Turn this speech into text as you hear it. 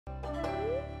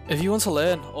If you want to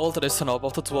learn all there is to know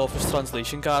about the Dwarvish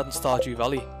translation guide in Stardew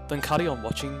Valley, then carry on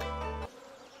watching.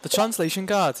 The translation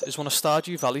guide is one of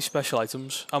Stardew Valley's special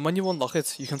items, and when you unlock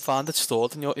it, you can find it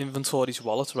stored in your inventory's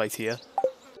wallet right here.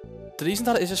 The reason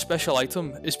that it is a special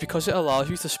item is because it allows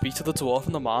you to speak to the dwarf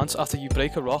in the mines after you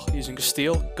break a rock using a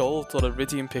steel, gold or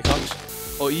iridium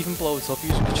pickaxe, or even blow it up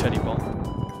using a cherry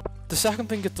bomb. The second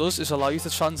thing it does is allow you to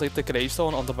translate the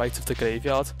gravestone on the right of the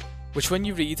graveyard, which when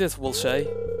you read it will say,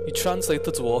 "You translate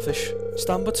the Dwarvish,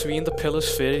 stand between the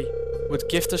pillars fairy, with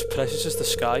gift as precious as the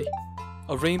sky,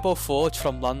 a rainbow forged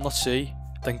from land not sea,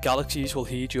 then galaxies will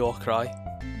heed your cry."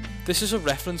 This is a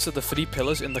reference to the 3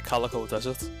 pillars in the Calico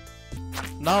Desert.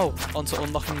 Now, onto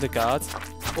unlocking the guard.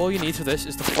 All you need for this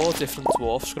is the 4 different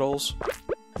dwarf scrolls.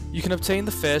 You can obtain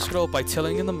the first scroll by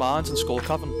tilling in the mines and skull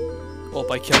cavern, or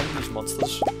by killing these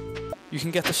monsters. You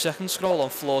can get the second scroll on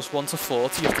floors 1 to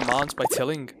 40 of the mines by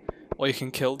tilling, or you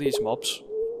can kill these mobs.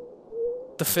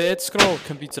 The third scroll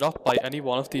can be dropped by any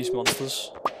one of these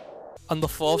monsters. And the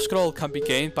fourth scroll can be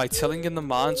gained by tilling in the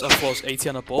mines at floors 80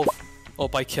 and above, or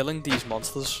by killing these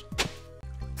monsters.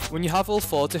 When you have all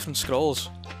 4 different scrolls,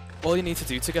 all you need to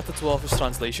do to get the Dwarvish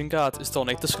translation guide is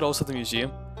donate the scrolls to the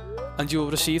museum, and you will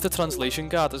receive the translation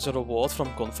guide as a reward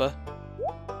from Gunfair.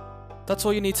 That's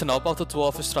all you need to know about the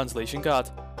Dwarvish translation guide,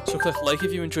 so click like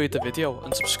if you enjoyed the video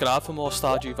and subscribe for more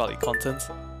Stardew Valley content.